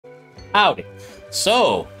Howdy.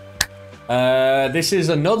 So, this is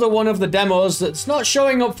another one of the demos that's not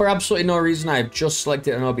showing up for absolutely no reason. I've just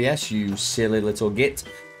selected an OBS, you silly little git.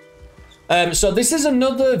 So this is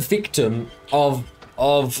another victim of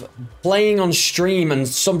playing on stream and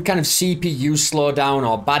some kind of CPU slowdown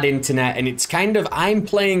or bad internet, and it's kind of, I'm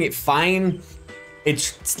playing it fine.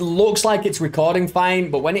 It looks like it's recording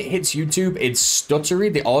fine, but when it hits YouTube, it's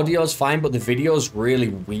stuttery. The audio's fine, but the video's really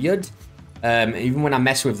weird. Even when I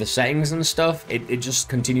mess with the settings and stuff, it just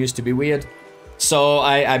continues to be weird. So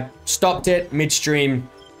I stopped it midstream.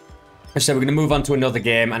 I said we're going to move on to another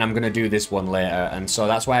game, and I'm going to do this one later. And so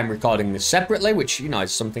that's why I'm recording this separately, which, you know,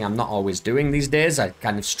 is something I'm not always doing these days. I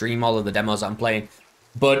kind of stream all of the demos I'm playing.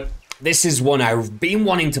 But this is one I've been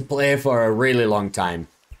wanting to play for a really long time.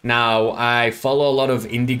 Now, I follow a lot of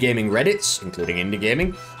indie gaming Reddits, including indie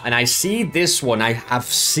gaming, and I see this one. I have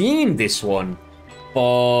seen this one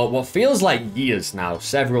for what feels like years now,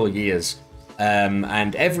 several years.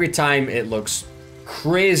 And every time it looks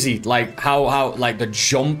crazy, like how like the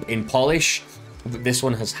jump in polish that this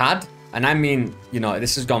one has had. And I mean, you know,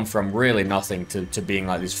 this has gone from really nothing to being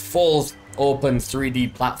like this full open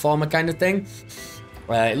 3D platformer kind of thing.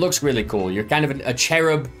 It looks really cool. You're kind of a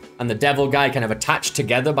cherub and the devil guy kind of attached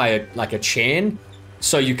together by a chain.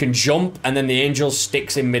 So you can jump, and then the angel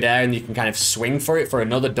sticks in midair, and you can kind of swing for it for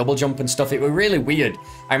another double jump and stuff. It was really weird.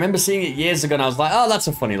 I remember seeing it years ago, and I was like, oh, that's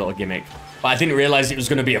a funny little gimmick. But I didn't realize it was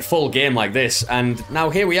going to be a full game like this. And now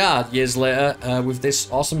here we are, years later, with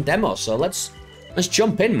this awesome demo. So let's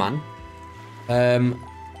jump in, man. We're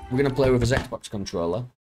going to play with his Xbox controller.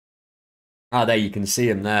 Ah, there, you can see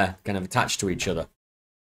him there, kind of attached to each other.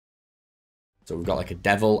 So we've got like a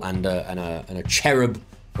devil and a cherub,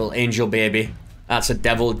 little angel baby. That's a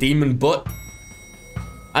devil demon butt.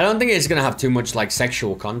 I don't think it's gonna have too much like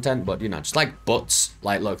sexual content, but you know, just like butts.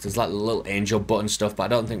 Like, look, there's like a little angel butt and stuff, but I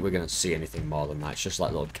don't think we're gonna see anything more than that. It's just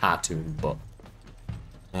like a little cartoon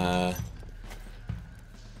butt.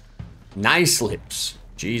 Nice lips.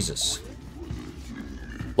 Jesus.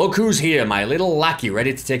 Look who's here, my little lackey,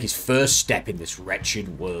 ready to take his first step in this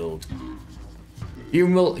wretched world.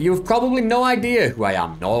 You've probably no idea who I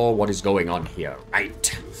am, nor what is going on here,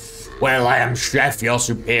 right? Well, I am Chef, your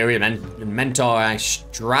superior mentor. I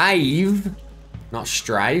strive, not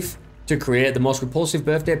strive, to create the most repulsive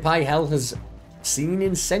birthday pie hell has seen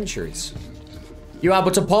in centuries. You are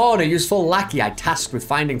but a pawn, a useful lackey I tasked with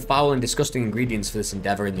finding foul and disgusting ingredients for this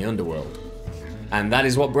endeavor in the underworld. And that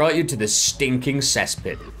is what brought you to this stinking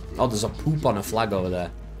cesspit. Oh, there's a poop on a flag over there.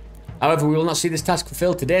 However, we will not see this task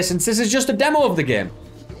fulfilled today, since this is just a demo of the game.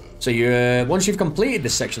 So once you've completed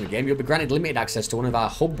this section of the game, you'll be granted limited access to one of our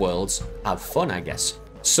hub worlds. Have fun, I guess.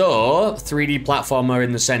 So, 3D platformer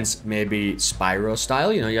in the sense maybe Spyro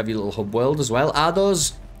style. You know, you have your little hub world as well. Are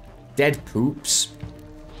those dead poops?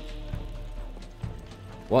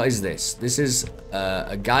 What is this? This is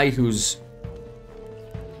a guy who's...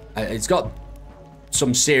 it's got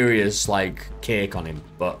some serious, like, cake on him,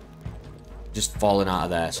 but just falling out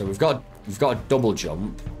of there. So we've got a double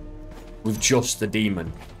jump with just the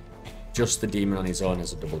demon. Just the demon on his own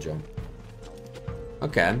as a double jump.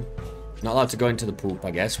 Okay. Not allowed to go into the poop,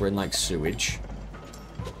 I guess. We're in, like, sewage.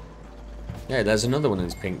 Yeah, there's another one of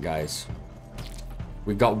these pink guys.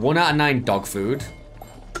 We've got 1 out of 9 dog food.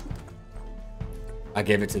 I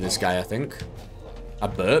gave it to this guy, I think. I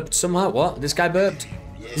burped somehow. What? This guy burped?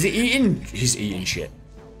 Is he eating? He's eating shit.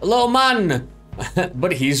 Hello, man!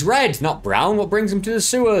 But he's red, not brown. What brings him to the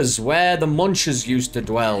sewers, where the munchers used to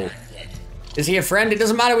dwell? Is he a friend? It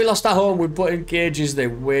doesn't matter, we lost our home. We put in cages, they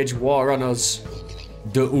wage war on us.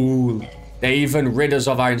 Duul. They even rid us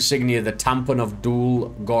of our insignia, the tampon of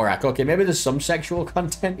Duul Gorak. Okay, maybe there's some sexual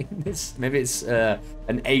content in this. Maybe it's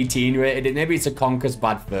an 18 rated. Maybe it's a Conker's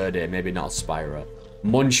Bad Fur Day. Maybe not Spyro.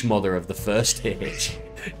 Munch mother of the first age.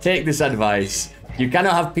 Take this advice. You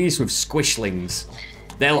cannot have peace with squishlings.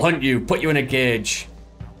 They'll hunt you, put you in a cage.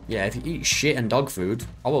 Yeah, if you eat shit and dog food,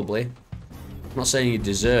 probably. I'm not saying you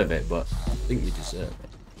deserve it, but I think you deserve it.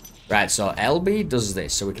 Right, so LB does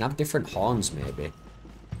this, so we can have different horns maybe.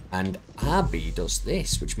 And RB does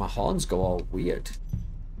this, which my horns go all weird.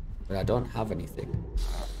 But I don't have anything.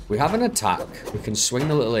 We have an attack. We can swing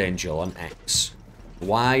the little angel on X.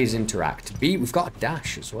 Y is interact. B, we've got a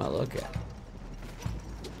dash as well, okay.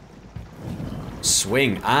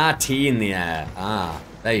 Swing, RT in the air. Ah,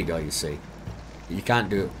 there you go, you see. You can't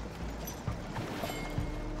do it.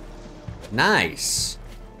 Nice.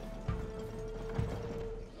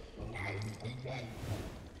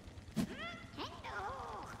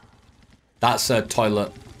 That's a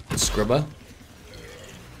toilet scrubber.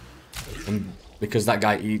 And because that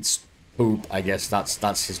guy eats poop, I guess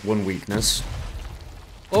that's his one weakness.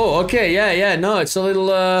 Oh, okay, yeah, no, it's a little,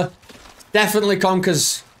 definitely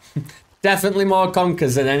conkers. Definitely more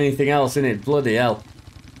conkers than anything else in it, bloody hell.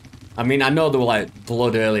 I mean, I know there were, like,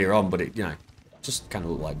 blood earlier on, but it, you know, just kind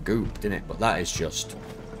of looked like goop, didn't it? But that is just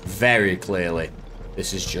very clearly,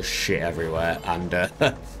 this is just shit everywhere, and,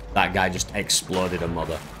 that guy just exploded a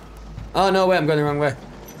mother. Oh, no, wait, I'm going the wrong way.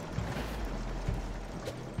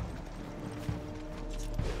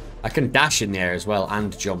 I can dash in the air as well,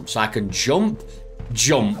 and jump. So I can jump,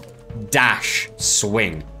 dash,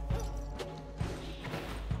 swing.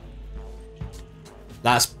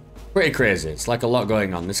 That's pretty crazy. It's like a lot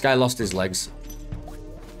going on. This guy lost his legs.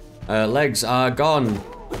 Legs are gone.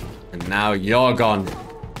 And now you're gone.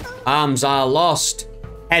 Arms are lost.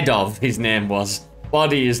 Head of, his name was.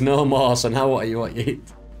 Body is no more. So now what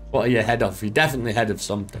are you head of? You're definitely head of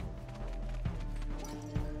something.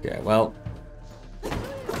 Okay, well.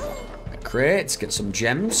 Crates, get some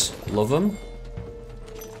gems. Love them.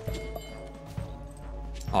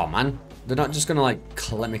 Oh, man. They're not just gonna, like,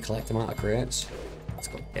 let me collect them out of crates. Let's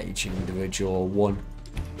go get each individual one.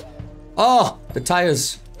 Oh! The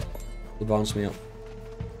tires! They bounced me up.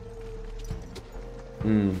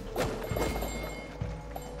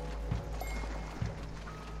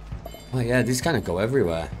 Oh, yeah, these kind of go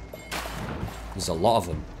everywhere. There's a lot of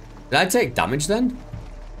them. Did I take damage then?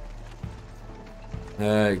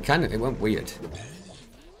 It went weird.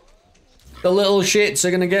 The little shits are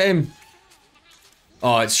gonna get him.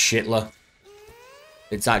 Oh, it's Shitler.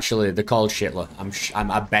 It's actually, they're called Shitler.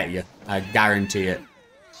 I bet you. I guarantee it.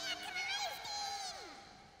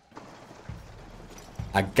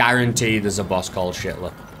 I guarantee there's a boss called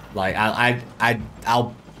Shitler. Like,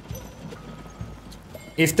 I'll...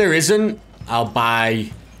 If there isn't, I'll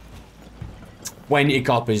buy 20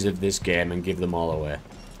 copies of this game and give them all away.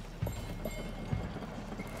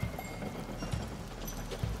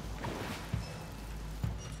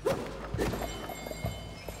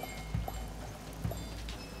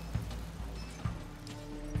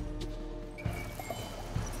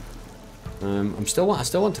 I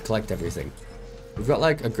still want to collect everything. We've got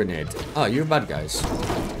like a grenade. Oh, you're bad guys.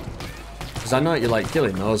 Because I know you like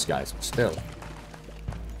killing those guys, but still.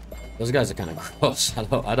 Those guys are kind of gross. I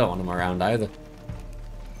don't want them around either.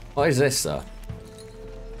 What is this though?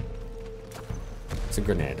 It's a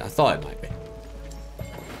grenade. I thought it might be.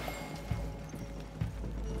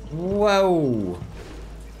 Whoa.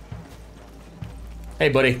 Hey,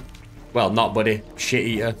 buddy. Well, not buddy. Shit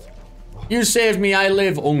eater. You saved me, I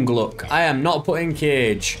live, Ungluck. I am not put in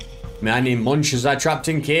cage. Many munchers are trapped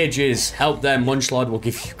in cages. Help them, Munchlord will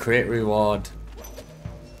give you great reward.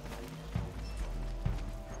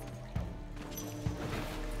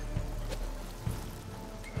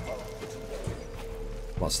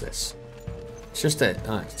 What's this? It's just a...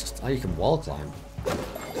 Oh, it's just... Oh, you can wall climb.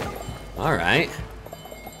 Alright.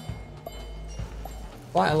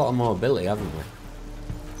 Quite a lot of mobility, haven't we?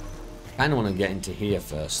 Kinda want to get into here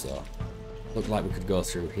first, though. Look like we could go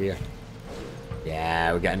through here.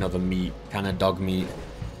 Yeah, we get another meat. Kind of dog meat.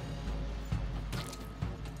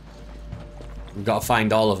 We've got to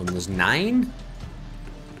find all of them. There's 9?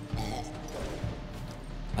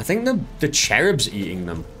 I think the cherub's eating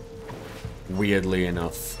them. Weirdly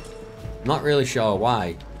enough. Not really sure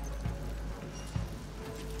why.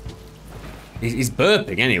 He's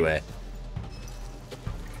burping anyway.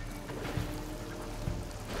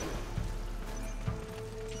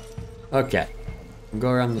 Okay. We'll go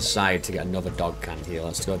around the side to get another dog can here.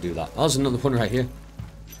 Let's go do that. Oh, there's another one right here.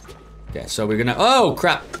 Okay, so we're gonna... Oh,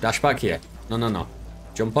 crap! Dash back here. No.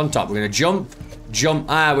 Jump on top. We're gonna jump.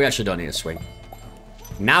 Ah, we actually don't need to swing.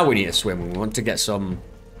 Now we need to swim. We want to get some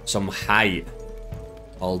height.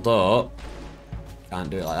 Although... Can't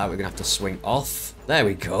do it like that. We're gonna have to swing off. There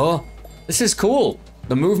we go. This is cool.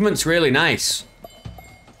 The movement's really nice.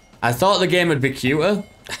 I thought the game would be cuter.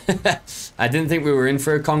 I didn't think we were in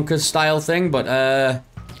for a Conker style thing, but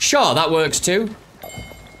sure, that works too.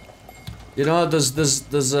 You know,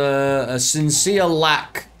 there's a sincere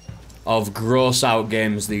lack of gross out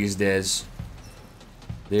games these days.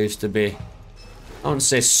 There used to be, I wouldn't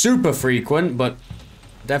say super frequent, but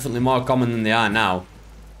definitely more common than they are now.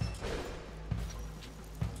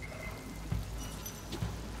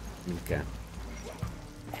 Okay.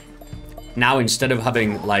 Now instead of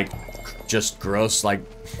having like just gross like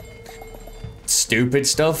stupid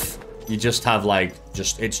stuff, you just have like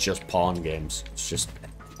it's just porn games. It's just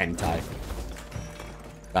hentai.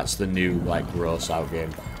 That's the new like gross out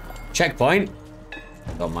game. Checkpoint.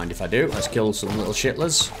 Don't mind if I do. Let's kill some little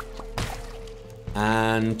shitlers.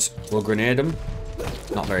 And we'll grenade them.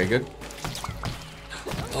 Not very good.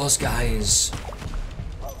 Those guys.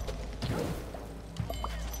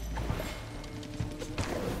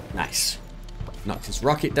 Nice. Knocked his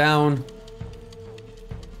rocket down.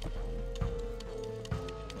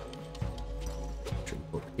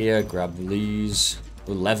 Jump up here, grab these.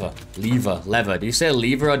 Ooh, lever. Lever. Do you say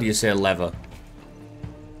lever or do you say lever?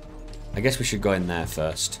 I guess we should go in there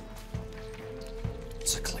first.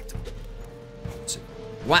 It's a collectible.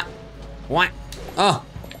 What? What? Oh.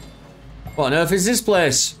 What on earth is this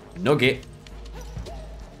place? Nugget.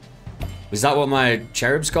 Is that what my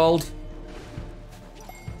cherub's called?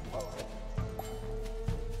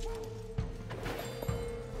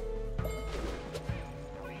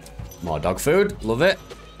 More dog food. Love it.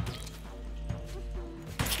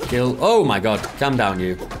 Kill. Oh my god. Calm down,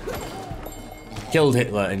 you. Killed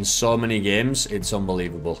Hitler in so many games. It's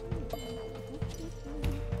unbelievable.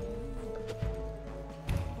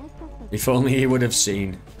 If only he would have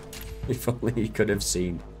seen. If only he could have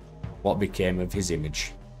seen what became of his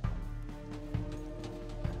image.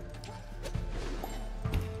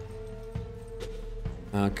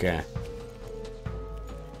 Okay.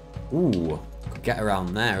 Ooh. Could get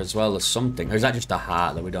around there as well as something. Or is that just a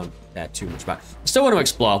heart that we don't care too much about? I still want to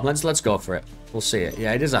explore. Let's go for it. We'll see it.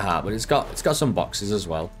 Yeah, it is a heart, but it's got some boxes as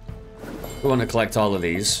well. We want to collect all of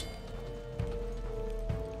these.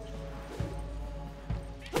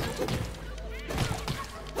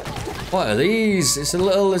 What are these? It's a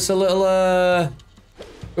little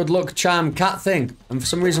good luck charm cat thing. And for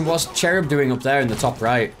some reason, what's Cherub doing up there in the top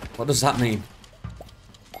right? What does that mean?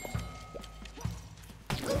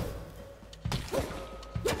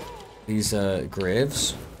 These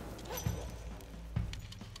graves.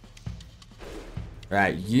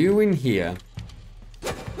 Right, you in here.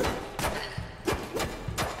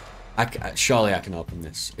 Surely I can open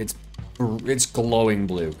this. It's glowing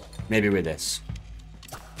blue. Maybe with this.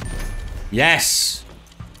 Yes!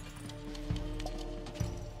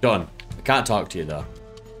 Done. I can't talk to you though.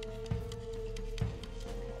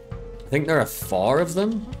 I think there are 4 of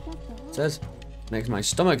them. It says. Makes my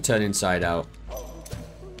stomach turn inside out.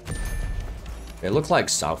 They look like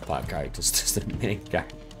South Park characters, just the main guy.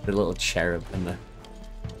 The little cherub and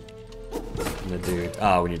the dude.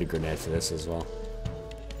 Oh, we need a grenade for this as well.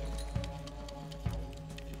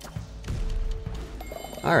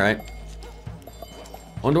 Alright.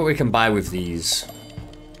 Wonder what we can buy with these.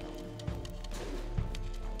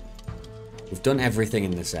 We've done everything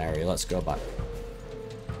in this area. Let's go back.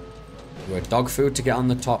 We're dog food to get on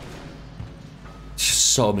the top.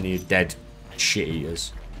 So many dead shit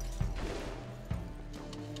eaters.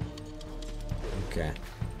 Okay.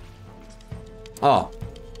 Oh.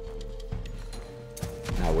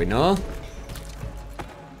 Now we know.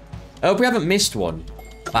 I hope we haven't missed one.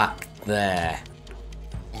 Back there.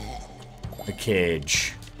 The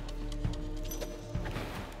cage.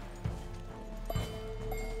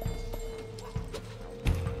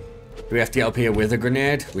 Do we have to get up here with a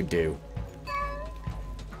grenade? We do.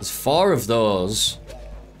 There's 4 of those.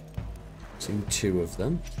 I've seen 2 of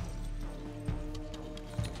them.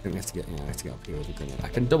 I think we have to get, yeah, I have to get up here with a grenade. I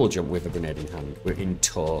can double jump with a grenade in hand. We're in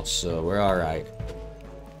tow, so we're alright.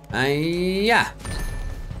 Yeah.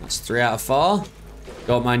 That's 3 out of 4.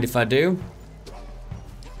 Don't mind if I do.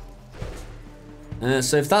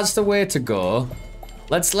 So if that's the way to go,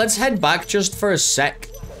 let's head back just for a sec.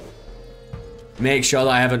 Make sure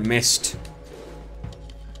that I haven't missed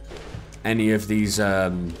any of these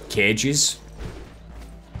cages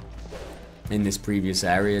in this previous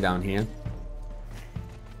area down here.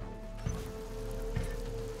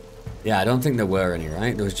 Yeah, I don't think there were any,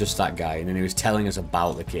 right? There was just that guy, and then he was telling us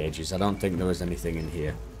about the cages. I don't think there was anything in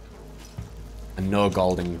here. And no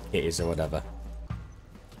golden kitties or whatever.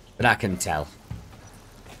 But I can tell.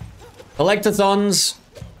 Collectathons,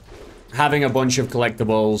 having a bunch of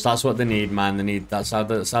collectibles, that's what they need, man. They need, that's how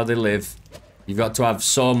they live. You've got to have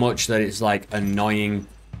so much that it's like annoying.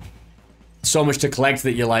 So much to collect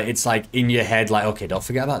that you're like, it's like in your head, like, okay, don't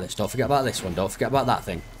forget about this, don't forget about this one, don't forget about that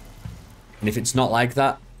thing. And if it's not like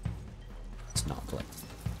that, it's not collectible.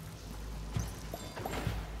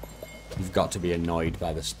 You've got to be annoyed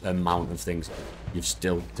by the amount of things you've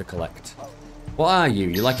still to collect. What are you?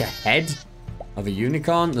 You're like a head of a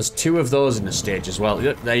unicorn? There's 2 of those in the stage as well.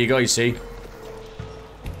 There you go, you see.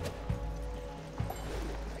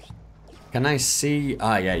 Can I see?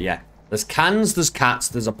 Ah, yeah. There's cans, there's cats,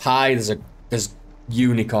 there's a pie, there's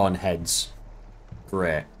unicorn heads.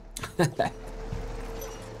 Great.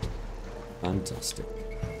 Fantastic.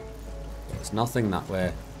 There's nothing that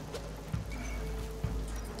way.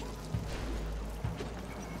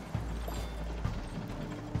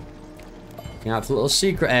 Looking out for little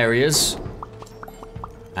secret areas.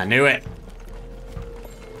 I knew it.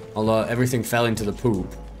 Although everything fell into the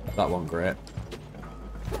poop. That wasn't great.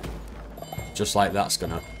 Just like that's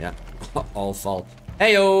gonna, yeah, all fall.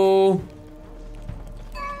 Heyo!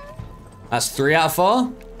 That's 3 out of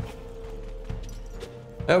 4.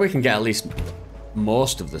 Oh, we can get at least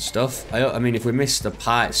most of the stuff. I mean, if we miss the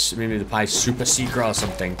pie, maybe the pie's super secret or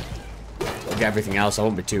something, we'll get everything else. I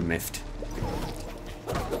won't be too miffed.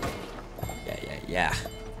 Yeah.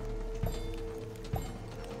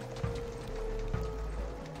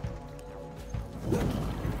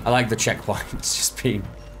 I like the checkpoints just being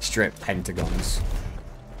straight pentagons.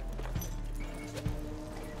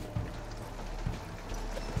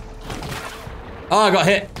 Oh, I got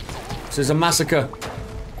hit. This is a massacre.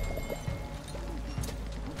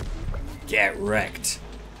 Get wrecked.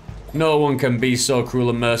 No one can be so cruel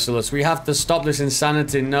and merciless. We have to stop this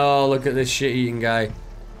insanity. No, look at this shit-eating guy.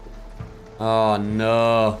 Oh,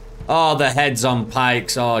 no. Oh, the head's on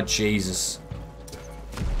pikes. Oh, Jesus.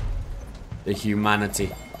 The humanity.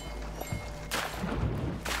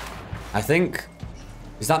 I think...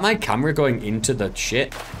 Is that my camera going into the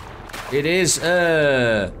shit? It is.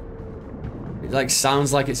 It like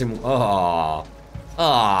sounds like it's in... Oh.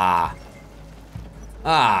 Ah.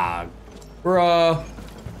 Ah. Bro.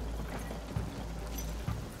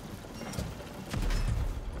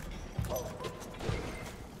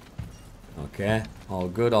 Okay. All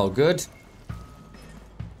good, all good.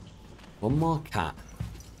 One more cat.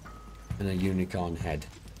 And a unicorn head.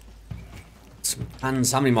 Some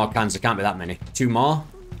cans. How many more cans? There can't be that many. 2 more.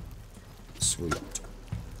 Sweet.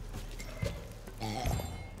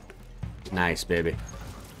 Nice, baby.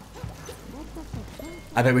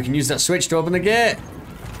 I bet we can use that switch to open the gate.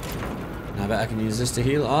 I bet I can use this to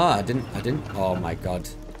heal. Oh, I didn't. Oh my god.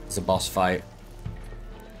 It's a boss fight.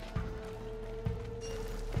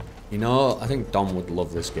 You know, I think Dom would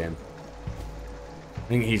love this game. I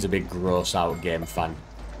think he's a big gross out game fan.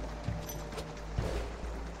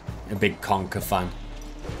 A big Conker fan.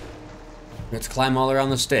 We have to climb all around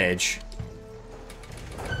the stage.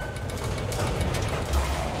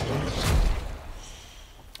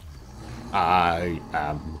 I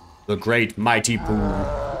am the great mighty Pooh.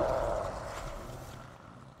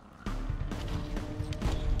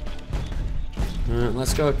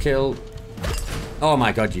 Let's go kill... Oh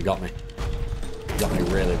my god, you got me. You got me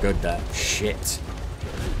really good there. Shit.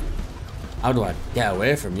 How do I get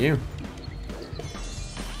away from you?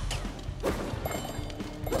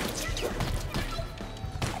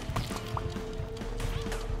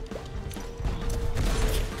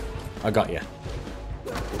 I got you.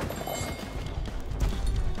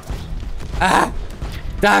 Ah!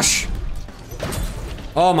 Dash!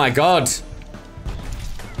 Oh my god.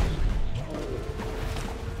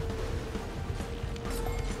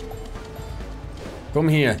 Come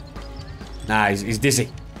here. Nah, he's dizzy.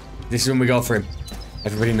 This is when we go for him.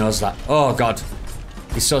 Everybody knows that. Oh god.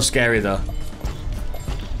 He's so scary though.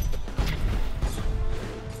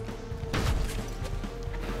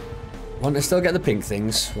 Want to still get the pink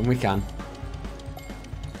things when we can.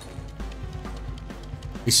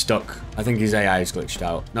 He's stuck. I think his AI is glitched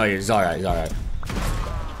out. No, he's alright, he's alright.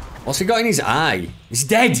 What's he got in his eye? He's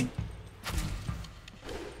dead!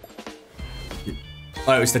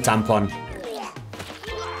 Oh, it was the tampon.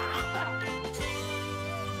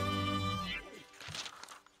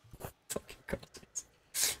 Fucking god.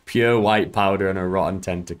 Pure white powder and a rotten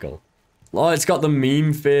tentacle. Oh, it's got the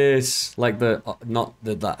meme face. Like the, not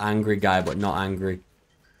the angry guy, but not angry.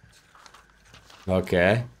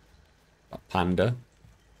 Okay. Panda.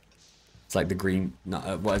 It's like the green,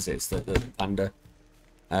 not, what is it? It's the panda.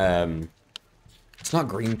 It's not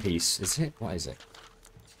Greenpeace, is it? What is it?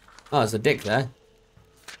 Oh, there's a dick there.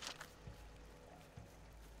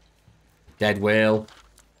 Dead whale.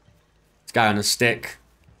 This guy on a stick.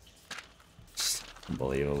 Just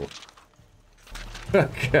unbelievable. I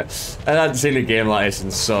haven't seen a game like this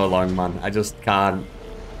in so long, man. I just can't.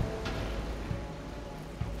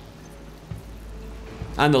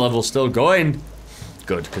 And the level's still going.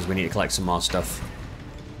 Good, because we need to collect some more stuff.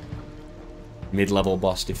 Mid-level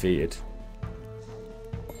boss defeated.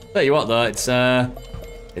 Tell you what, though, it's a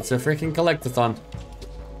freaking collectathon.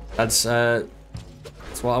 That's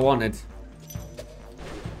what I wanted.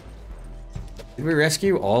 Did we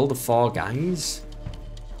rescue all the 4 guys?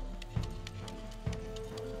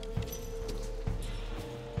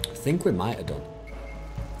 I think we might have done.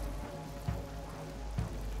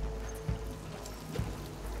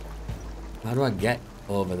 How do I get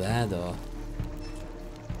over there, though?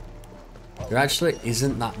 There actually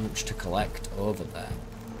isn't that much to collect over there.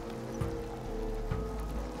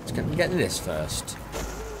 Let's get this first.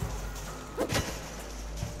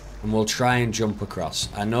 And we'll try and jump across.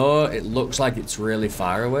 I know it looks like it's really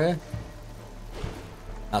far away.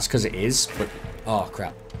 That's because it is, but... Oh,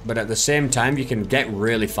 crap. but at the same time, you can get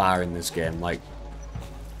really far in this game. Like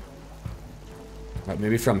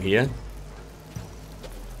maybe from here.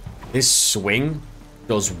 This swing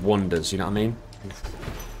does wonders, you know what I mean?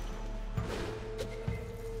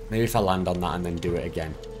 Maybe if I land on that and then do it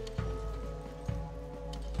again.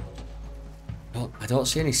 Well, I don't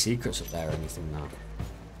see any secrets up there or anything now.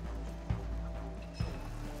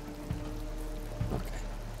 Okay.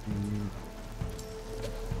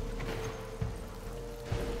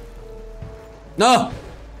 No!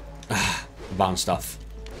 Bounced off.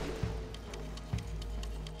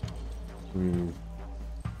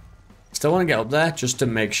 Still want to get up there just to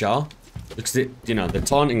make sure. Because, you know, they're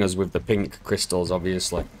taunting us with the pink crystals,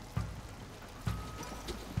 obviously.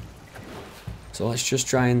 So let's just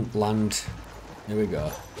try and land. Here we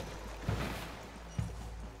go.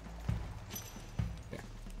 Okay.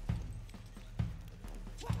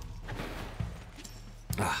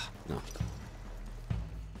 Ah, no.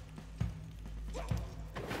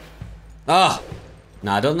 Ah!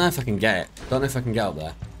 No, I don't know if I can get it. Don't know if I can get up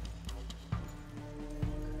there.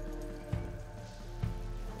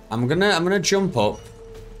 I'm gonna jump up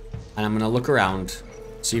and I'm gonna look around,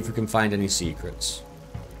 see if we can find any secrets.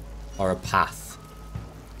 Or a path.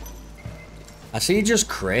 I see just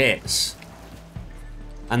crates.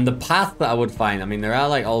 And the path that I would find, I mean, there are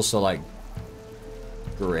like also like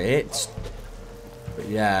grates. But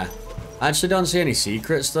yeah. I actually don't see any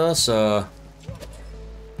secrets though, so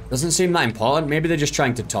doesn't seem that important. Maybe they're just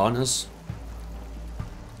trying to taunt us.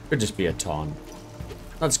 Could just be a taunt.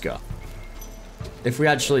 Let's go. If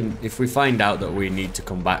we find out that we need to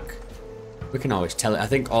come back, we can always tell it. I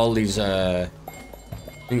think all these, I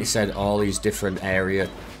think it said all these different area,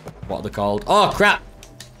 what are they called? Oh, crap!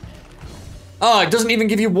 Oh, it doesn't even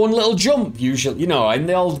give you one little jump, usually. You know, in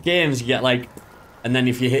the old games, you get like, and then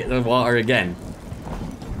if you hit the water again,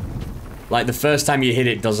 like the first time you hit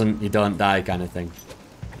it you don't die kind of thing.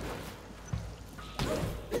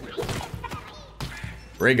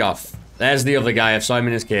 Rig off. There's the other guy. I saw him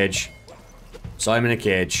in his cage. Saw him in a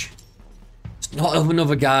cage. It's not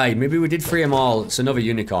another guy. Maybe we did free them all. It's another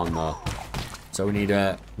unicorn though. So we need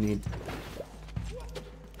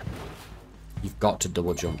You've got to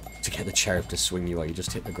double jump to get the cherub to swing you while you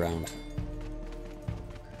just hit the ground.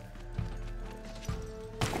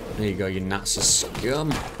 There you go, you Nazi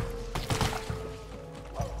scum.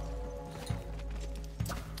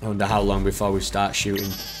 I wonder how long before we start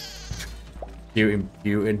shooting.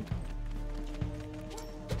 Shooting.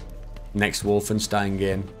 Next Wolfenstein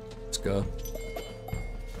game. Let's go.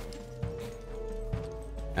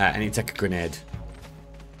 Alright, I need to take a grenade.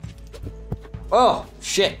 Oh,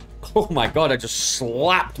 shit. Oh my god, I just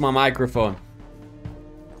slapped my microphone.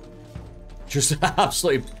 Just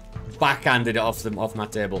absolutely backhanded it off my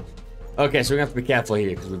table. Okay, so we're gonna have to be careful here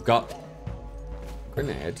because we've got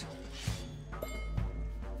grenade.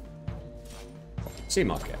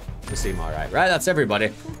 Seem okay. They seem alright. Right, that's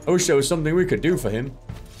everybody. I wish there was something we could do for him.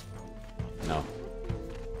 No.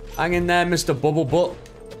 Hang in there, Mr. Bubble Butt.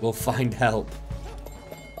 We'll find help.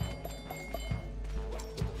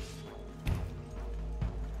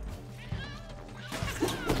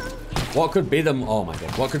 What could be the... Oh my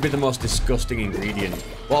god. What could be the most disgusting ingredient?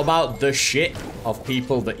 What about the shit of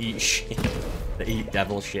people that eat shit? That eat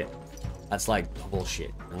devil shit. That's like double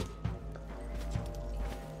shit, you know?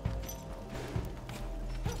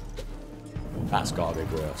 That's gotta be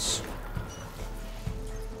gross.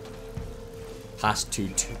 Passed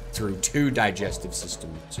through two digestive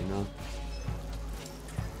systems, you know?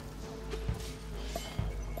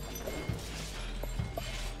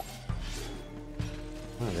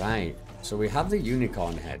 Alright, so we have the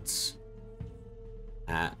unicorn heads.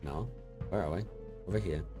 No. Where are we? Over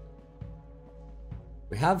here.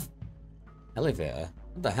 We have elevator.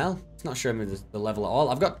 What the hell? It's not showing me the level at all.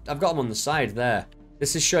 I've got them on the side there.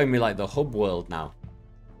 This is showing me like the hub world now.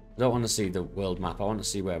 I don't want to see the world map. I want to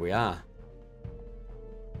see where we are.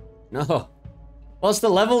 No. What's the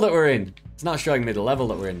level that we're in? It's not showing me the level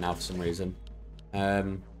that we're in now for some reason.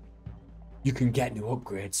 You can get new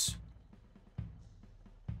upgrades.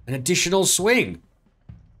 An additional swing.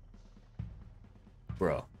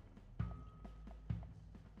 Bro.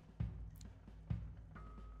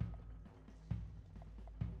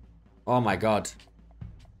 Oh my god.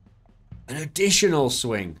 An additional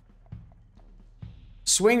swing.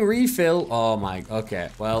 Swing refill. Oh my. Okay,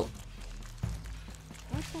 well.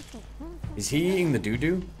 Is he eating the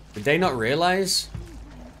doo-doo? Did they not realize?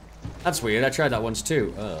 That's weird. I tried that once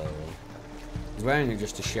too. Oh. He's wearing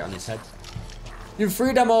just a shit on his head. You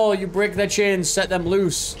freed them all. You break their chains. Set them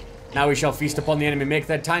loose. Now we shall feast upon the enemy. Make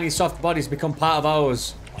their tiny soft bodies become part of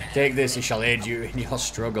ours. Take this. It shall aid you in your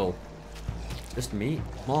struggle. Just meat.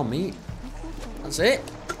 More meat. That's it.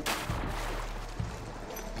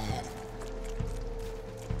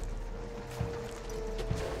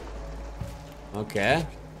 Okay.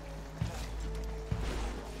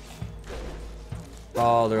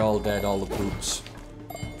 Oh, they're all dead, all the poops.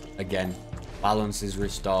 Again, balance is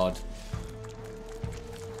restored.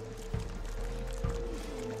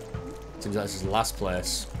 Seems like this is the last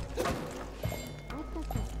place.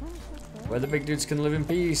 Where the big dudes can live in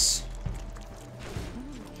peace.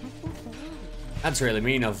 That's really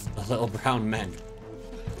mean of the little brown men.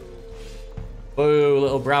 Boo,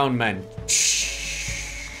 little brown men.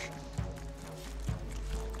 Shh.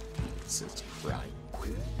 This is right.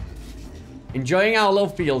 Enjoying our little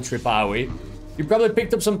field trip, are we? You probably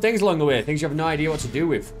picked up some things along the way, things you have no idea what to do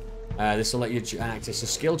with. This will let you access a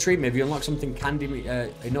skill tree. Maybe you unlock something candy meat,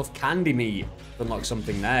 enough candy meat to unlock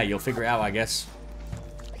something there. You'll figure it out, I guess.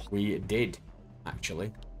 We did,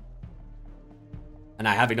 actually. And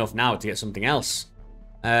I have enough now to get something else.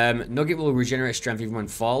 Nugget will regenerate strength even when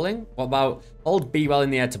falling. What about hold B while in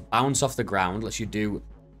the air to bounce off the ground? Lets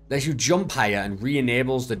you jump higher and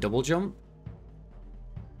re-enables the double jump.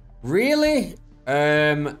 Really?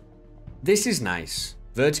 This is nice.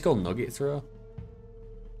 Vertical nugget throw.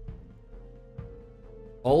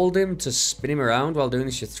 Hold him to spin him around. While doing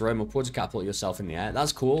this, you throw him upwards, catapult yourself in the air.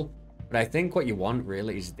 That's cool. But I think what you want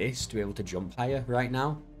really is this, to be able to jump higher right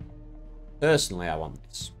now. Personally, I want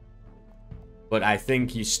this. But I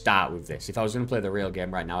think you start with this. If I was going to play the real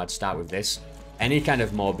game right now, I'd start with this. Any kind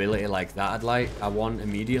of mobility like that I want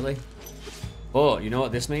immediately. But you know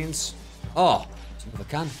what this means? Oh, it's another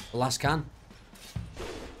can. The last can.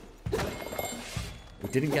 We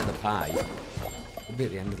didn't get the pie. We'll be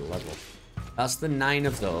at the end of the level. That's the 9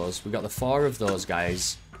 of those. We got the 4 of those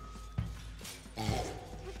guys.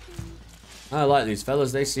 I like these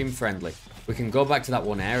fellas. They seem friendly. We can go back to that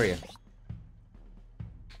one area.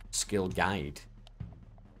 Skill guide.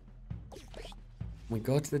 We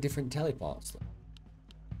go to the different teleports.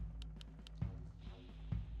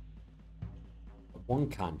 One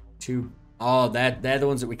can. 2. Oh, they're the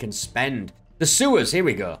ones that we can spend. The sewers. Here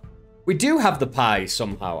we go. We do have the pie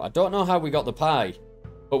somehow. I don't know how we got the pie.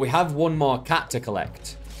 But we have one more cat to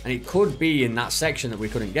collect. And it could be in that section that we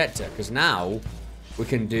couldn't get to. Because now we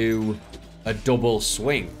can do a double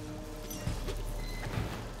swing.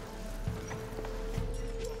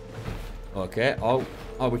 Okay. Oh,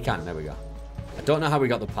 we can. There we go. I don't know how we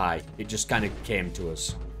got the pie. It just kind of came to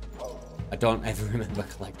us. I don't ever remember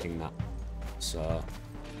collecting that. So.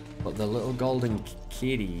 But the little golden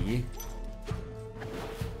kitty.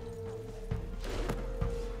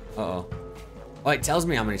 Uh-oh. Oh, it tells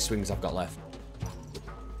me how many swings I've got left.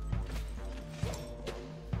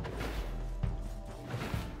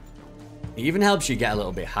 It even helps you get a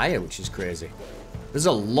little bit higher, which is crazy. There's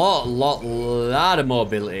a lot of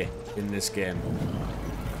mobility in this game.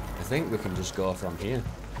 I think we can just go from here.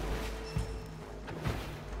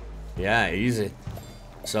 Yeah, easy.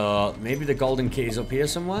 So, maybe the golden kitty's up here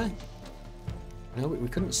somewhere? No, we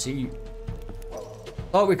couldn't see.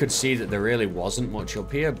 Thought we could see that there really wasn't much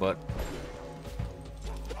up here, but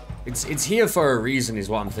it's here for a reason is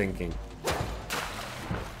what I'm thinking.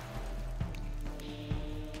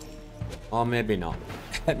 Or maybe not.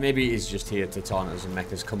 Maybe he's just here to taunt us and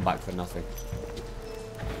make us come back for nothing.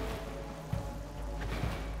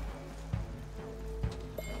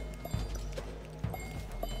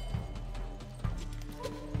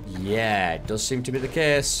 Yeah, it does seem to be the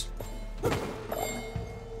case.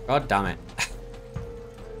 God damn it.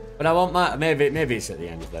 But I want my... Maybe it's at the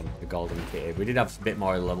end then, the golden kitty. We did have a bit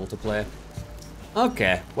more level to play.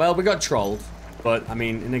 Okay, well, we got trolled. But, I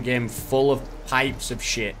mean, in a game full of pipes of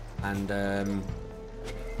shit and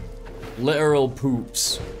literal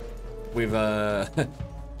poops with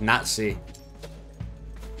Nazi,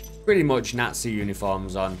 pretty much Nazi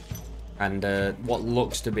uniforms on, and what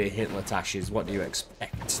looks to be Hitler tashes. What do you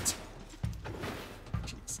expect?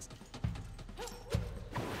 Jesus.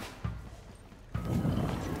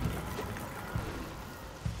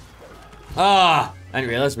 Ah, I didn't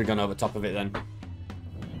realize we'd gone over top of it then.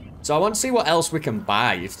 So I want to see what else we can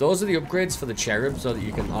buy. If those are the upgrades for the cherubs, so that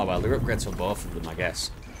you can... Oh, well, they're upgrades for both of them, I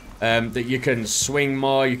guess. That you can swing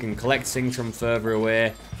more, you can collect things from further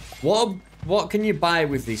away. What can you buy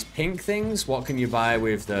with these pink things? What can you buy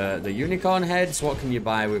with the unicorn heads? What can you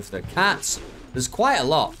buy with the cats? There's quite a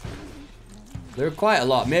lot. There are quite a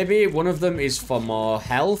lot. Maybe one of them is for more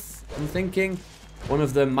health, I'm thinking. One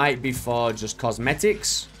of them might be for just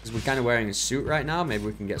cosmetics. Because we're kind of wearing a suit right now. Maybe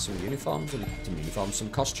we can get some uniforms, some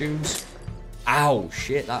costumes. Ow,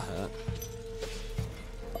 shit, that hurt.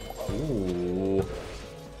 Ooh.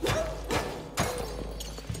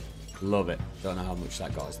 Love it. Don't know how much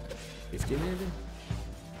that got us there. 50 maybe?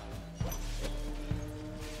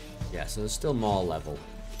 Yeah, so there's still more level.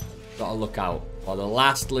 Gotta look out for the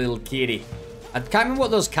last little kitty. I can't remember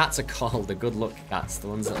what those cats are called. The good luck cats. The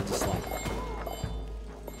ones that are just like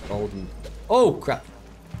golden. Oh, crap.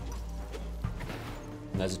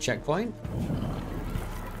 And there's a checkpoint.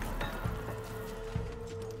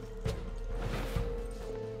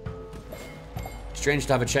 Strange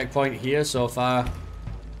to have a checkpoint here so far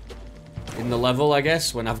in the level, I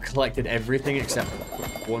guess, when I've collected everything except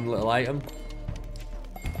one little item.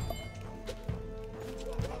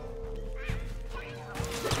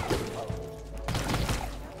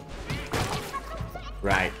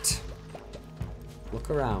 Right. Look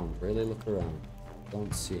around. Really look around.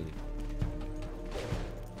 Don't see anything.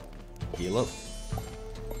 Heal up.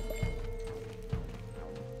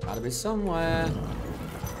 Gotta be somewhere.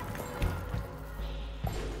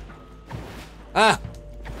 Ah!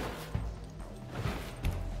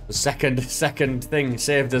 The second thing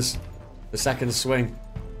saved us. The second swing.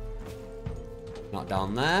 Not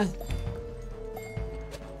down there.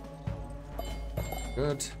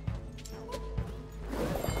 Good.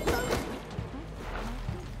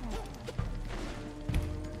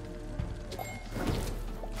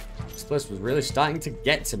 This place was really starting to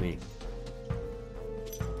get to me.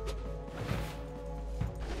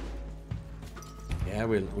 Yeah,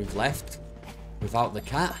 we've left without the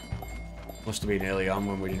cat. Must have been early on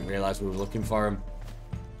when we didn't realize we were looking for him.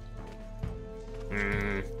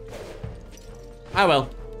 Ah well.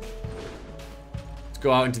 Let's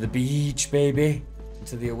go out into the beach, baby.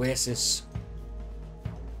 Into the oasis.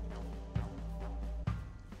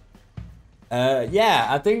 Yeah,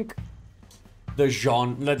 I think the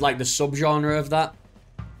genre, like the subgenre of that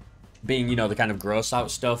being, you know, the kind of gross out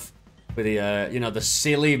stuff with the, you know, the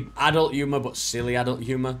silly adult humor, but silly adult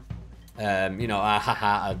humor. You know,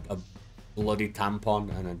 a bloody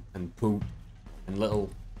tampon and poop and little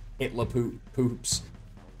Hitler poops.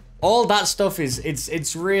 All that stuff is,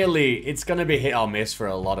 it's really, it's gonna be hit or miss for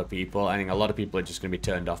a lot of people. I think a lot of people are just gonna be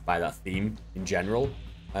turned off by that theme in general.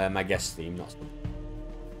 I guess theme, not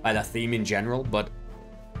by that theme in general, but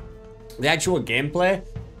the actual gameplay,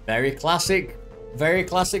 very classic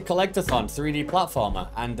collectathon 3D platformer,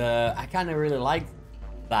 and I kind of really like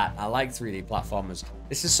that. I like 3D platformers.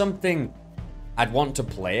 This is something I'd want to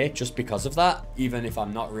play just because of that, even if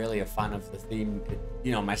I'm not really a fan of the theme,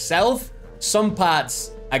 you know, myself. Some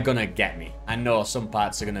parts are gonna get me. I know some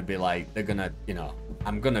parts are gonna be like, they're gonna, you know,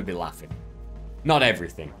 I'm gonna be laughing. Not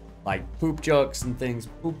everything. Like poop jokes and things,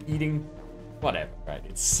 poop eating, whatever, right?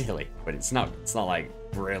 It's silly, but it's not like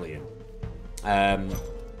brilliant. I'm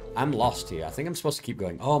lost here. I think I'm supposed to keep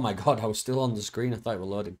going. Oh my god, I was still on the screen. I thought it was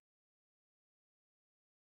loading.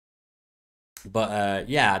 But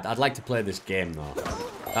yeah, I'd like to play this game though.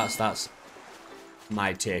 That's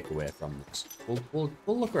my takeaway from this. We'll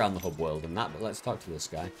look around the hub world and that, but let's talk to this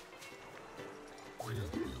guy.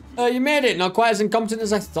 You made it. Not quite as incompetent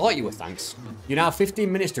as I thought you were, thanks. You now have 15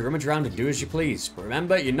 minutes to rummage around and do as you please. But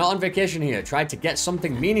remember, you're not on vacation here. Try to get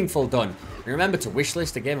something meaningful done. And remember to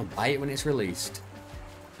wishlist a game and buy it when it's released.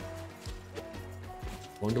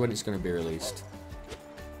 Wonder when it's going to be released.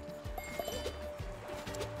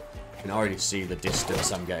 I can already see the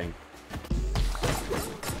distance I'm getting.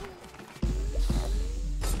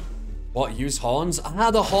 What, use horns?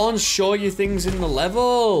 Ah, the horns show you things in the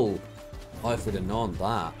level! Oh, if we'd have known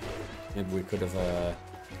that, maybe we could have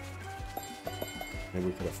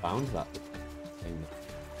found that thing.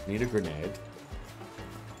 Need a grenade.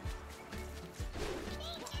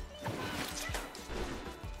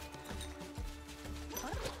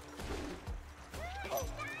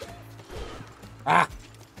 Ah!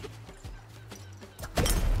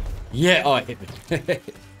 Yeah, oh, it hit me.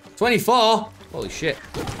 24! Holy shit.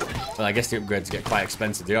 Well, I guess the upgrades get quite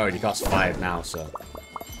expensive. They already cost 5 now, so...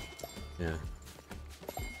 yeah.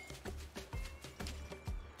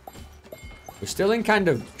 We're still in kind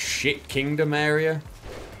of shit kingdom area.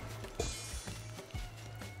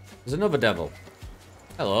 There's another devil.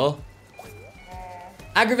 Hello.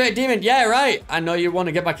 Aggravate demon. Yeah, right. I know you want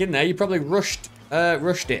to get back in there. You probably rushed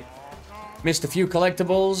it. Missed a few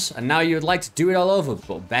collectibles, and now you would like to do it all over,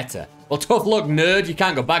 but better. Well, tough luck, nerd. You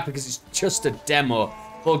can't go back because it's just a demo.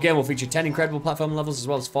 Full game will feature 10 incredible platform levels as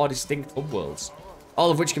well as 4 distinct hub worlds,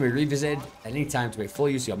 all of which can be revisited at any time to make full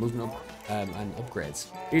use of your movement and upgrades.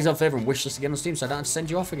 Use our favourite wishlist again on Steam so I don't have to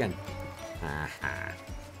send you off again. Haha.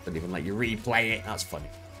 Don't even let you replay it. That's funny.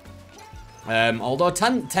 Although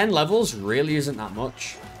 10 levels really isn't that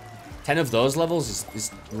much. 10 of those levels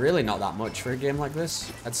is really not that much for a game like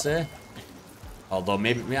this, I'd say. Although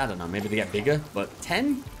maybe, I don't know, maybe they get bigger, but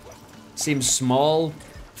 10 seems small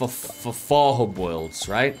for 4 hub worlds,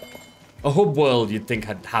 right? A hub world you'd think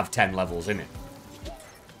I'd have 10 levels in it.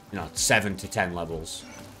 You know, 7 to 10 levels.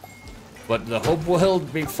 But the hub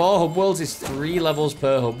world, being 4 hub worlds is 3 levels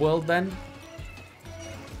per hub world then.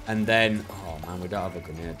 And then, oh man, we don't have a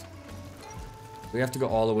grenade. We have to go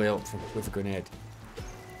all the way up with a grenade.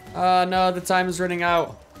 Oh no, the time is running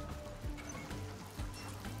out.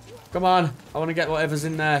 Come on, I want to get whatever's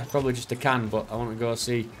in there. Probably just a can, but I want to go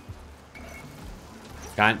see.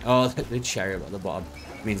 Can't. Oh, the cherry at the bottom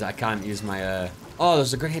means that I can't use my. Oh,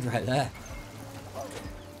 there's a grenade right there.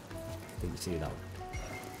 Didn't see that.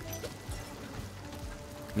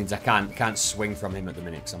 Means I can't swing from him at the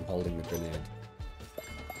minute because I'm holding the grenade.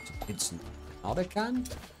 It's not a can.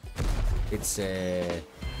 It's a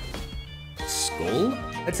skull.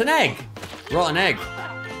 It's an egg. Rotten egg.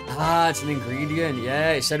 Ah, it's an ingredient.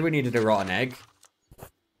 Yeah, it said we needed a rotten egg.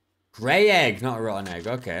 Grey egg, not a rotten egg.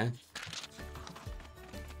 Okay.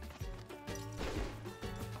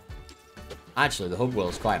 Actually, the hub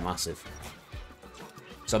world's quite massive.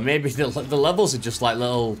 So maybe the levels are just like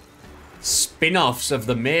little spin-offs of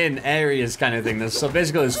the main areas kind of thing. So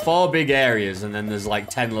basically there's 4 big areas and then there's like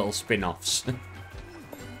 10 little spin-offs.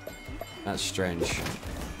 That's strange.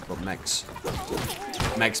 But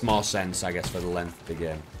makes more sense, I guess, for the length of the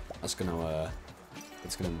game. That's gonna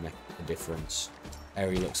it's gonna make a difference.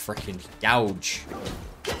 Area looks freaking huge.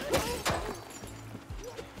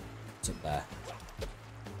 What's up there?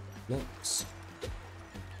 Looks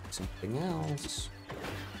something else.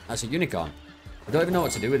 That's a unicorn. I don't even know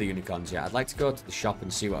what to do with the unicorns yet. I'd like to go to the shop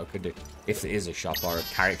and see what I could do. If there is a shop or a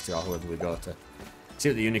character or whoever we go to. See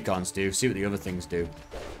what the unicorns do. See what the other things do.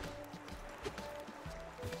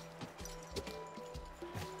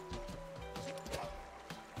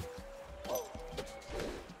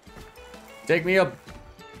 Take me up.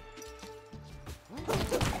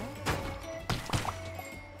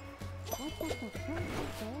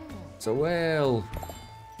 It's a whale.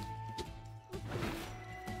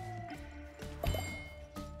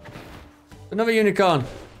 Another unicorn.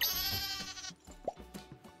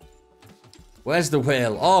 Where's the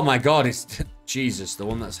whale? Oh my god, it's... Jesus, the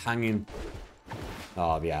one that's hanging...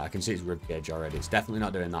 Oh yeah, I can see its ribcage already. It's definitely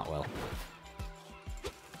not doing that well.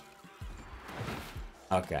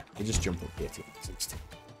 Okay, we just jump up here to 60.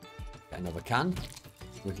 Get another can.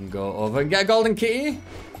 We can go over and get a golden kitty.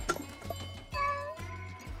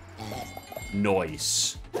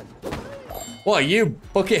 Nice. What are you,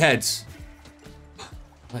 bucket heads?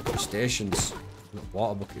 Like crustaceans.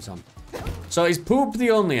 Water buckets on. So is poop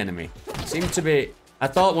the only enemy? Seemed to be... I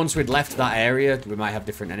thought once we'd left that area, we might have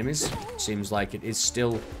different enemies. Seems like it is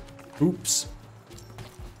still poops.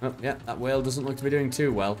 Oh, yeah, that whale doesn't look to be doing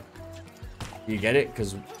too well. You get it?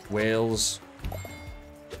 Because whales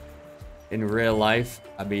in real life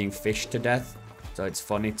are being fished to death. So it's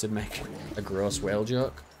funny to make a gross whale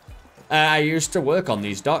joke. I used to work on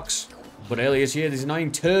these docks. But earlier this year, these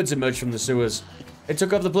annoying turds emerged from the sewers. They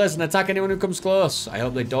took over the place and attack anyone who comes close. I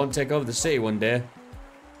hope they don't take over the city one day.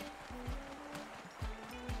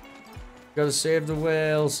 Gotta save the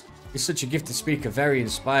whales. You're such a gifted speaker, very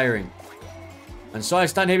inspiring. And so I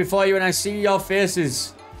stand here before you and I see your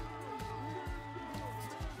faces.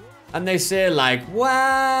 And they say like,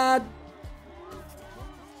 what?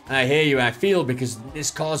 And I hear you and I feel because in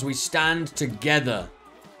this cause we stand together.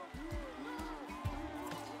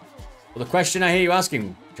 Well, the question I hear you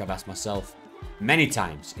asking, which I've asked myself many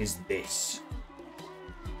times, is this.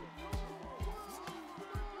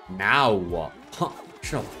 Now what? Huh,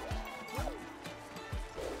 shut up.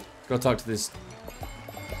 Let's go talk to this.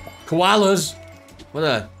 Koalas! What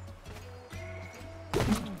the?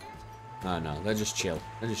 Oh no, they're just chill.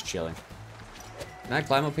 They're just chilling. Can I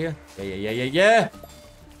climb up here? Yeah.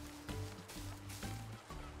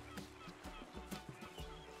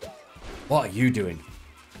 What are you doing?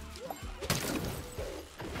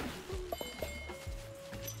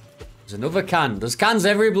 There's another can. There's cans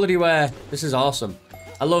every bloody where. This is awesome.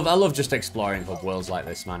 I love just exploring hub worlds like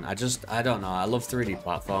this, man. I don't know. I love 3D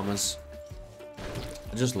platformers.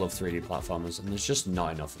 I just love 3D platformers, and there's just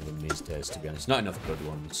not enough of them these days, to be honest. Not enough good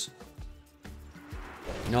ones.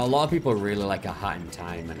 You know, a lot of people really like A Hat in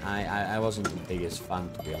Time, and I wasn't the biggest fan,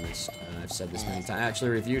 to be honest. I've said this many times. I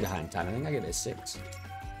actually reviewed A Hat in Time. I think I gave it a 6.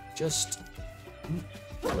 Just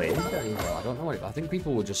played very well. I don't know what I think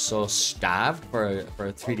people were just so starved for a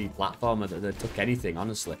 3D platformer that they took anything,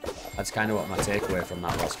 honestly. That's kind of what my takeaway from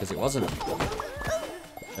that was, because it wasn't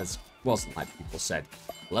like people said.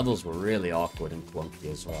 Levels were really awkward and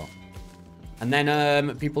clunky as well. And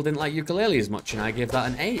then people didn't like Yooka-Laylee as much, and I gave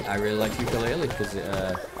that an 8. I really like Yooka-Laylee because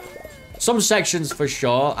it, some sections for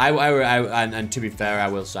sure. And to be fair, I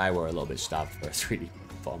will say I were a little bit starved for a 3D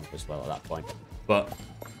platform as well at that point. But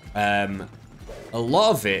a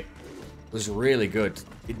lot of it was really good.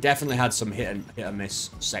 It definitely had some hit and miss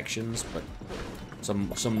sections, but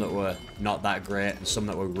some that were not that great and some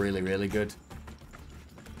that were really, really good.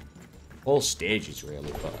 All stages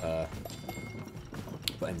really,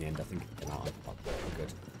 but in the end I think it came out on top.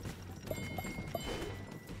 Good.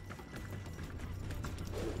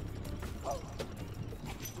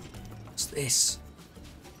 What's this?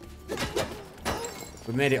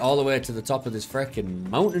 We made it all the way to the top of this freaking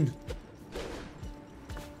mountain.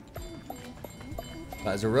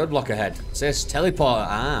 There's a roadblock ahead. It says teleporter.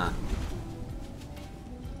 Ah.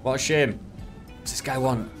 What a shame. What's this guy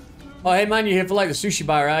want? Oh, hey man, you're here for like the sushi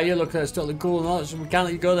bar, are you? Look, that's totally cool and all that, so we can't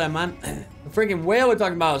let you go there, man. The freaking whale we're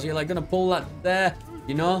talking about, so you're like gonna pull that there,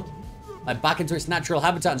 you know? Like back into its natural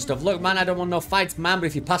habitat and stuff. Look, man, I don't want no fights, man, but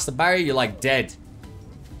if you pass the barrier, you're like dead.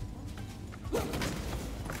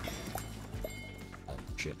 Oh,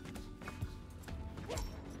 shit.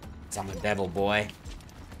 I'm a devil, boy.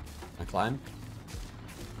 Can I climb?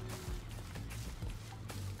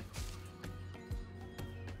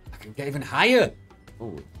 I can get even higher.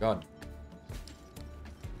 Oh, God.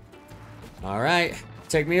 Alright,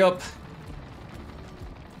 take me up.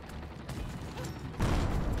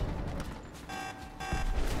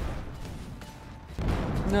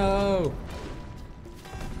 No.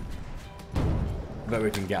 I bet we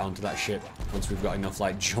can get onto that ship once we've got enough,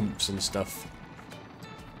 like, jumps and stuff.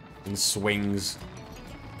 And swings.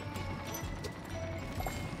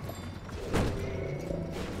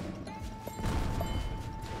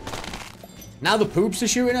 Now the poops are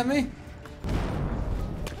shooting at me?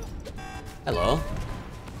 Hello.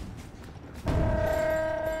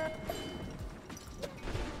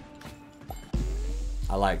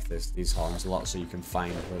 I like these horns a lot, so you can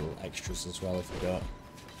find little extras as well if you don't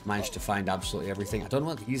manage to find absolutely everything. I don't know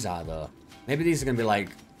what these are though. Maybe these are gonna be like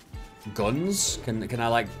guns. Can I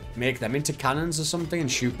like make them into cannons or something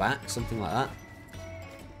and shoot back? Something like that.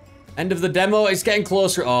 End of the demo. It's getting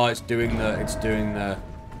closer. Oh, it's doing the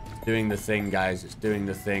thing, guys. It's doing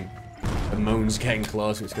the thing. The moon's getting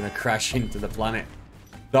closer. It's gonna crash into the planet.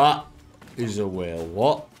 That is a whale.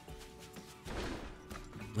 What?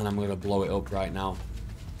 And I'm gonna blow it up right now.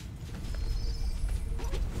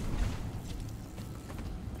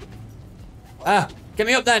 Ah! Get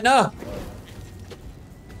me up there! No!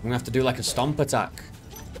 I'm gonna have to do like a stomp attack.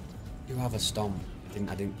 You have a stomp.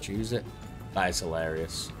 I didn't choose it. That is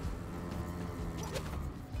hilarious.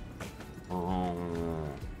 Oh.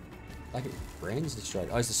 Like its brain's destroyed.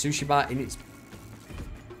 Oh, it's the sushi bar in its...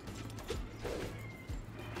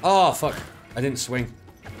 Oh, fuck. I didn't swing.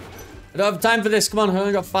 I don't have time for this. Come on, I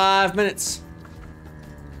only got 5 minutes.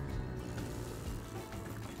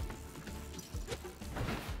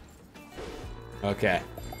 Okay.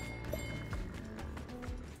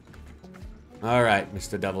 Alright,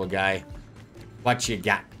 Mr. Devil Guy. What you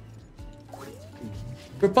got?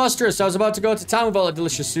 Preposterous. I was about to go to town with all the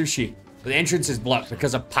delicious sushi. But the entrance is blocked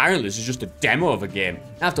because apparently this is just a demo of a game.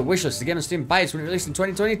 I have to wishlist the game on Steam buy it when it released in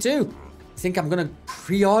 2022. You think I'm gonna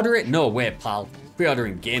pre-order it? No way, pal.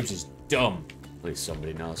 Pre-ordering games is dumb. At least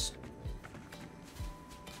somebody knows.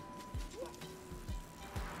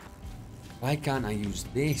 Why can't I use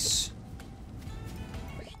this?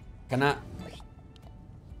 Can I?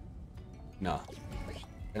 No.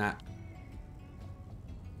 Can I?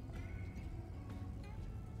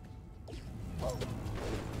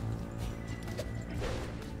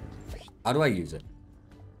 How do I use it?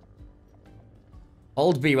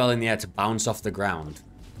 Hold B while in the air to bounce off the ground.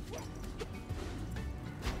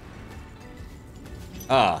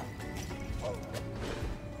 Ah.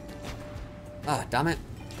 Ah, damn it.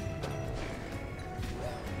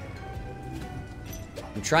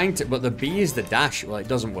 I'm trying to, but the B is the dash. Well, it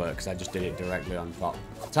doesn't work because I just did it directly on top.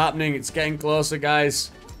 It's happening. It's getting closer,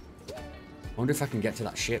 guys. I wonder if I can get to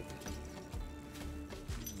that ship.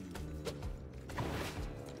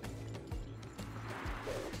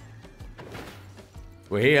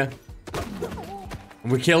 We're here.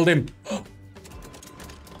 And we killed him.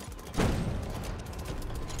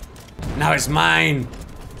 Now it's mine.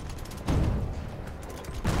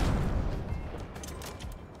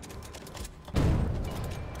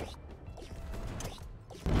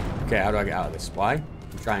 Okay, how do I get out of this? Why?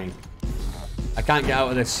 I'm trying. I can't get out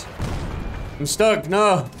of this. I'm stuck.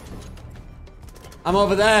 No. I'm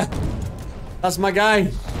over there. That's my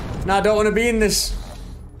guy. No, I don't want to be in this.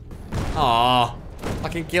 Aww. I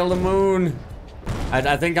can kill the moon.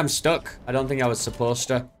 I think I'm stuck. I don't think I was supposed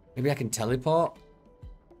to. Maybe I can teleport?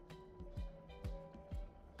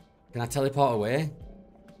 Can I teleport away?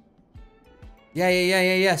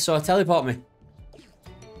 Yeah. So teleport me.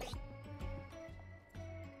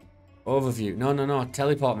 Overview. No, no, no.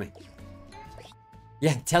 Teleport me.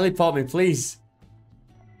 Yeah, teleport me, please.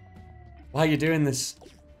 Why are you doing this?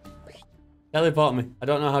 Teleport me. I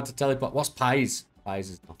don't know how to teleport. What's pies? Pies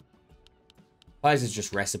is not. Pies is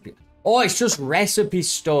just recipe. Oh, it's just recipe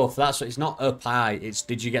stuff. That's what. It's not a pie. It's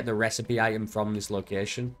did you get the recipe item from this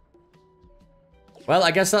location? Well,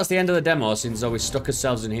 I guess that's the end of the demo since we stuck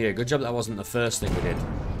ourselves in here. Good job that wasn't the first thing we did.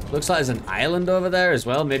 Looks like there's an island over there as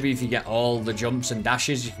well. Maybe if you get all the jumps and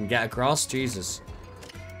dashes, you can get across. Jesus.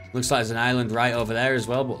 Looks like there's an island right over there as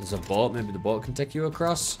well, but there's a boat. Maybe the boat can take you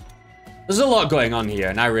across. There's a lot going on here,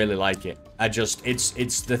 and I really like it.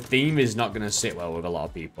 It's the theme is not going to sit well with a lot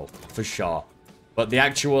of people, for sure. But the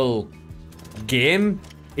actual game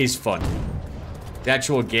is fun. The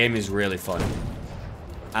actual game is really fun.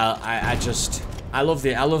 I love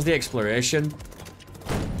the exploration.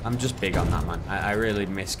 I'm just big on that, man. I really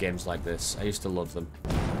miss games like this. I used to love them.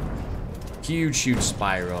 Huge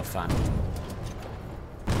Spyro fan.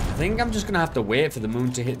 I think I'm just gonna have to wait for the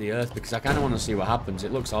moon to hit the earth because I kind of want to see what happens.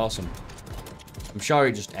 It looks awesome. I'm sure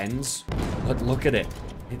it just ends. But look at it.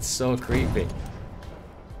 It's so creepy.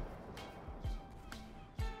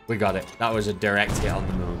 We got it. That was a direct hit on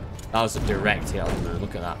the moon. That was a direct hit on the moon.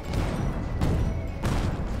 Look at that.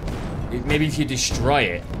 Maybe if you destroy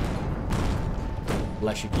it,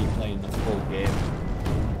 lets you keep playing the full game.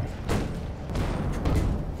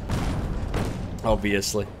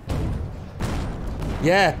 Obviously.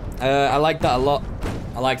 Yeah, I like that a lot.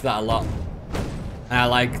 I like that a lot. And I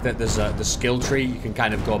like that there's the skill tree. You can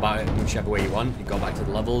kind of go about it whichever way you want. You go back to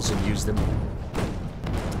the levels and use them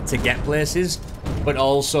to get places. But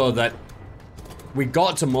also that we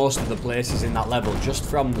got to most of the places in that level just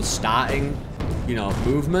from the starting, you know,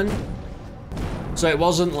 movement. So it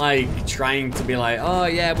wasn't like trying to be like, oh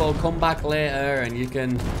yeah, well come back later and you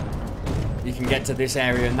can get to this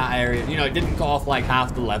area and that area. You know, it didn't go off like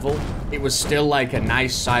half the level. It was still like a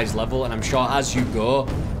nice size level, and I'm sure as you go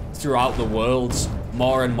throughout the worlds,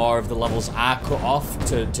 more and more of the levels are cut off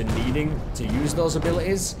to needing to use those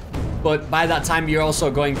abilities. But by that time, you're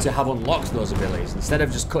also going to have unlocked those abilities. Instead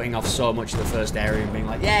of just cutting off so much of the first area and being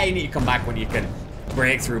like, yeah, you need to come back when you can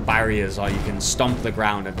break through barriers or you can stomp the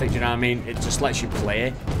ground and things, you know what I mean? It just lets you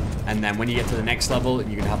play. And then when you get to the next level,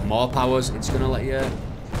 you can have more powers. It's going to let you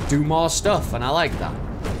do more stuff, and I like that.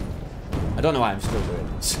 I don't know why I'm still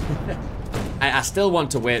doing this. I still want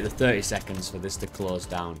to wait the 30 seconds for this to close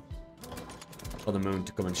down. For the moon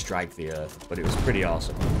to come and strike the earth. But it was pretty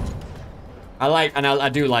awesome. I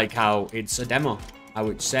do like how it's a demo. How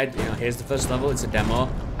it said, you know, here's the first level, it's a demo.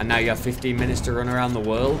 And now you have 15 minutes to run around the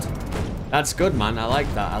world. That's good, man. I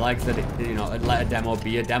like that. I like that, you know, let a demo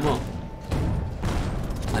be a demo.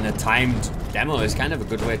 And a timed demo is kind of a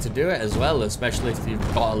good way to do it as well, especially if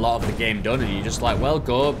you've got a lot of the game done and you're just like, well,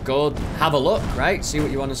 go have a look, right? See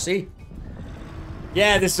what you want to see.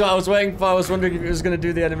 Yeah, this is what I was waiting for. I was wondering if it was going to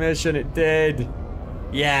do the animation. It did.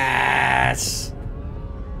 Yes.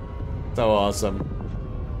 So awesome.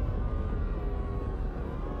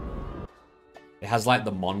 It has like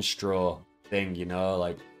the Monstro thing, you know,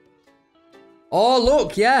 like. Oh,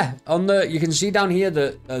 look, yeah. On the, you can see down here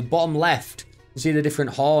the bottom left. You see the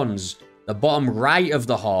different horns. The bottom right of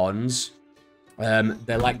the horns,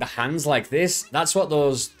 they're like the hands like this. That's what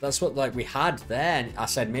like we had there. And I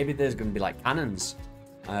said maybe there's gonna be like cannons.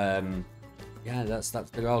 Yeah, that's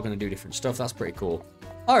they're all gonna do different stuff. That's pretty cool.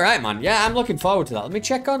 All right, man. Yeah, I'm looking forward to that. Let me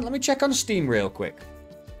check on Steam real quick.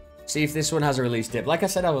 See if this one has a release date. Like I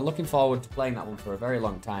said, I was looking forward to playing that one for a very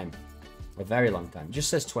long time. A very long time. It just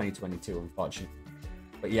says 2022, unfortunately.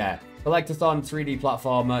 But yeah, Collectathon 3D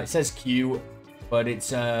platformer. It says Q. But it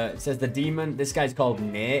says the demon. This guy's called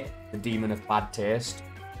Nate, the demon of bad taste.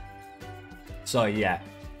 So yeah,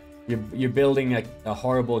 you're building a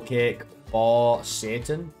horrible cake for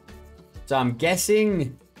Satan. So I'm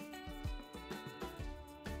guessing.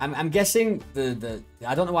 I'm guessing the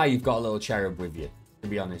I don't know why you've got a little cherub with you, to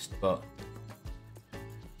be honest, but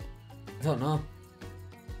I don't know.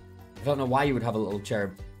 I don't know why you would have a little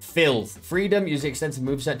cherub. Filth. Freedom. Use the extensive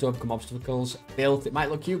moveset to overcome obstacles. Filth. It might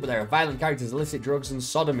look cute, but there are violent characters, illicit drugs, and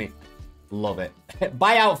sodomy. Love it.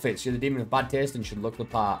 Buy outfits. You're the demon of bad taste and should look the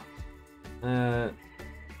part.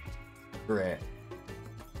 Great.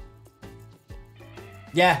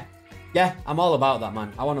 Yeah. Yeah, I'm all about that,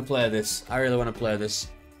 man. I want to play this. I really want to play this.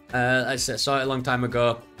 I saw it a long time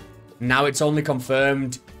ago. Now it's only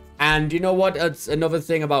confirmed. And you know what? It's another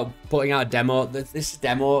thing about putting out a demo. This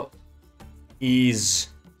demo is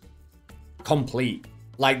complete.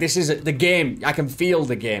 Like, this is the game. I can feel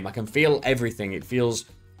the game. I can feel everything. It feels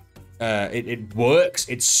it works.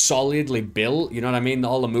 It's solidly built. You know what I mean?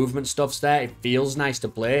 All the movement stuff's there. It feels nice to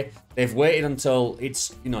play. They've waited until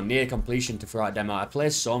it's, you know, near completion to throw out a demo. I play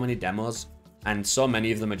so many demos, and so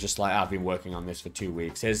many of them are just like, I've been working on this for 2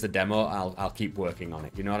 weeks. Here's the demo. I'll keep working on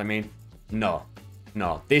it. You know what I mean? No.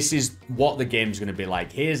 No. This is what the game's going to be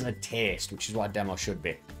like. Here's a taste, which is what a demo should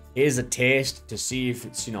be. Here's a taste to see if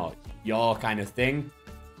it's, you know, your kind of thing.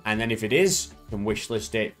 And then if it is, you can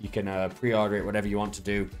wishlist it. You can pre-order it, whatever you want to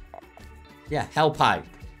do. Yeah, Hellpipe.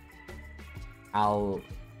 I'll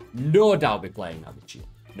no doubt be playing that with you.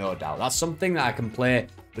 No doubt. That's something that I can play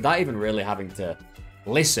without even really having to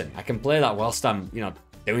listen. I can play that whilst I'm, you know,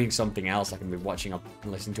 doing something else. I can be watching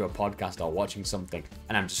listening to a podcast or watching something,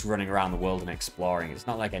 and I'm just running around the world and exploring. It's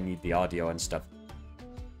not like I need the audio and stuff.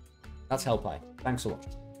 That's Hellpipe. Thanks for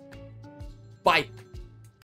watching. Bye.